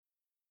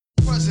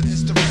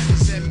presidents to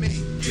represent me.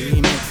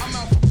 Remix. I'm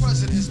out for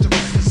presidents to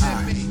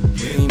represent me.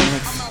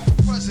 Remix. I'm out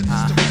for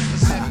presidents to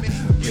represent me.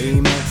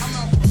 Remix. I'm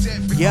out for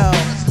presidents to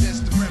represent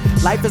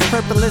me. Life is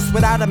purposeless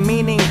without a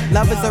meaning.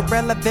 Love is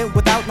irrelevant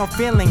without no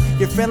feeling.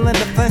 You're feeling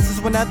the fences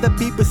when other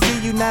people see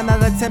you. 9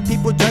 out of 10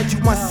 people judge you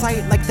on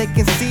sight, like they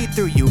can see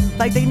through you.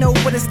 Like they know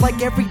what it's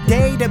like every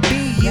day to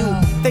be you.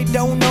 They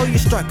don't know your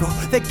struggle,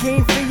 they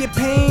can't feel your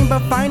pain,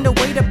 but find a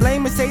way to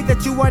blame and say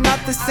that you are not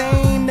the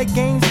same. The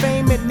game's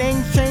fame, it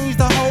name changed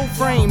the whole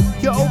frame.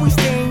 You always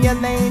stay in your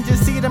lane,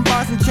 just see them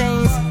bars and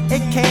chains.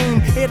 It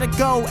came, it'll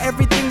go,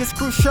 everything is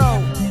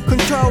crucial.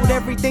 Controlled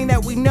everything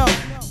that we know.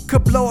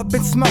 Could blow up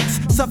in smokes,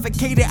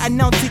 suffocated,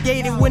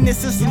 enunciated. When the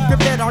system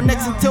gripped at our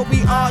necks until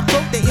we all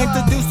broke. They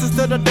introduced us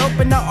to the dope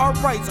and now our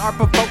rights are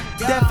provoked.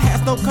 Death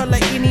has no color,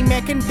 any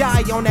man can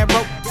die on that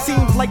rope.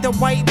 Seems like the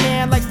white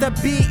man likes to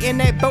be in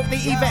that boat. They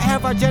even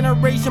have our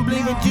generation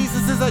believing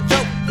Jesus is a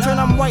joke. Turn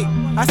them white,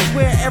 I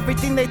swear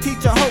everything they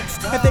teach a hoax.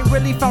 If they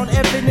really found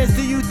evidence,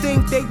 do you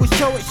think they would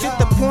show it? Shit,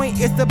 the point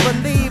is to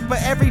believe,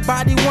 but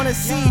everybody wanna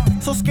see.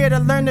 So scared to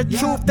learn the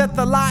truth that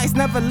the lies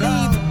never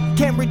leave.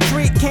 Can't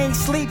retreat, can't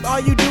sleep, all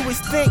you do is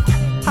think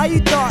how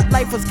you thought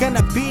life was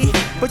gonna be.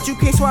 But you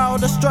can't swallow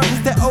the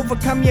struggles that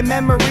overcome your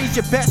memories.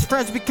 Your best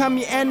friends become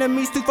your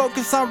enemies to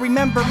focus on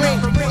remembering. I'm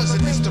out for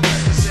presidents to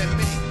represent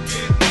me.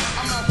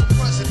 I'm out for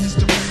presidents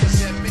to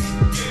represent me.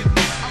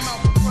 I'm out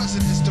for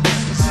presidents to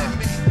represent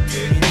me.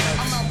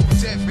 I'm out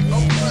for every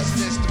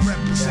presidents to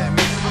represent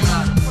me. I'm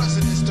out for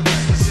presidents to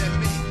represent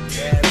me.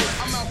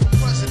 I'm out for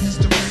presidents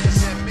to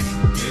represent me.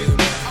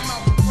 I'm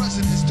out for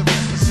presidents to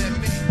represent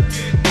me.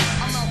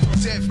 I'm out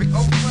for every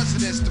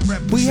presidents to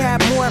represent me. We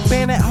have more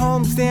abandoned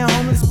homes than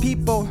homeless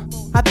people.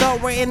 I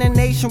thought we're in a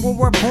nation where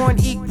we're born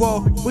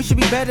equal. We should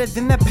be better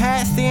than the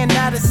past and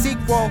not a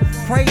sequel.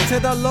 Pray to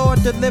the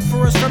Lord,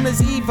 deliver us from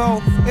this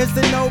evil. Is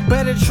there no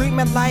better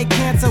treatment like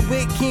cancer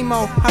with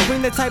chemo? I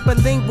bring the type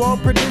of lingo,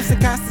 producing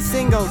constant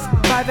singles.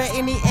 5 at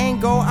any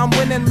angle, I'm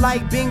winning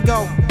like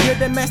bingo. You're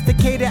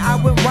domesticated, I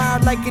went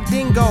wild like a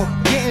dingo.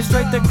 Getting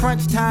straight to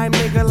crunch time,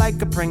 nigga,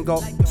 like a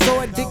Pringle.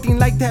 So addicting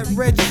like that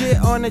red shit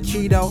on a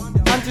Cheeto.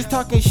 I'm just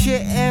talking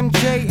shit,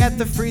 MJ at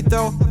the free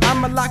throw.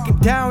 I'ma lock it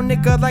down,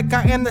 nigga, like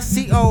I am the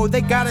CO.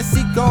 They gotta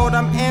see gold,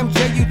 I'm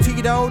MJ, you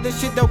Tito. This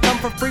shit don't come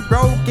for free,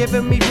 bro.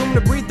 Giving me room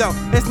to breathe, though.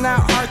 It's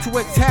not hard to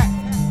attack.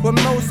 We're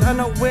most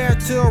unaware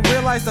to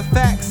realize the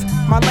facts.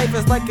 My life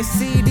is like a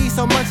CD,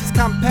 so much is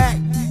compact.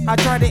 I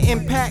try to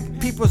impact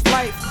people's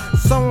life.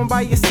 Someone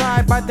by your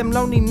side by them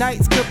lonely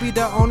nights could be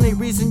the only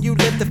reason you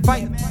live to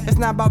fight. It's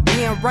not about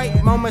being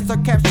right, moments are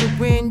captured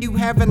when you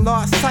haven't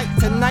lost sight.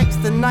 Tonight's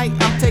the night,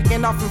 I'm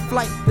taking off in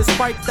flight.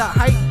 Despite the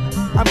hype,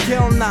 I'm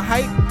killing the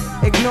hype.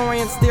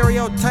 Ignoring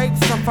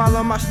stereotypes, I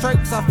follow my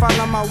stripes, I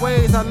follow my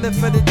ways. I live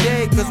for the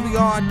day, cause we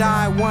all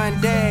die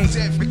one day.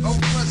 Every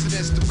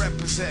presidents to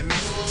represent me.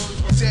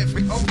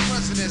 Every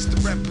presidents to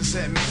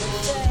represent me.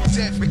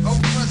 Every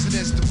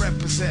presidents to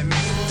represent me.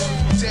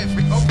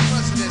 Every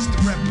presidents to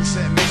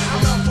represent me.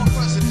 I'm out for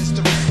presidents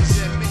to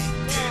represent me.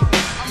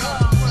 I'm out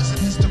for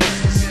presidents to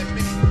represent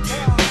me.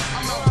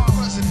 I'm out for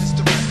presidents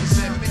to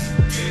represent me.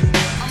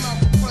 I'm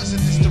out for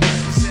presidents to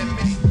represent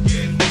me.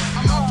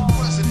 I'm out for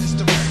presidents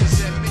to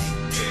represent me.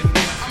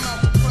 I'm out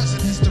for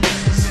presidents to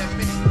represent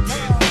me.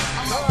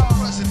 I'm out for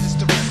presidents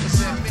to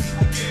represent me.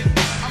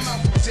 I'm out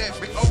for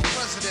every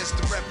presidents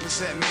to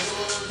represent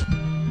me.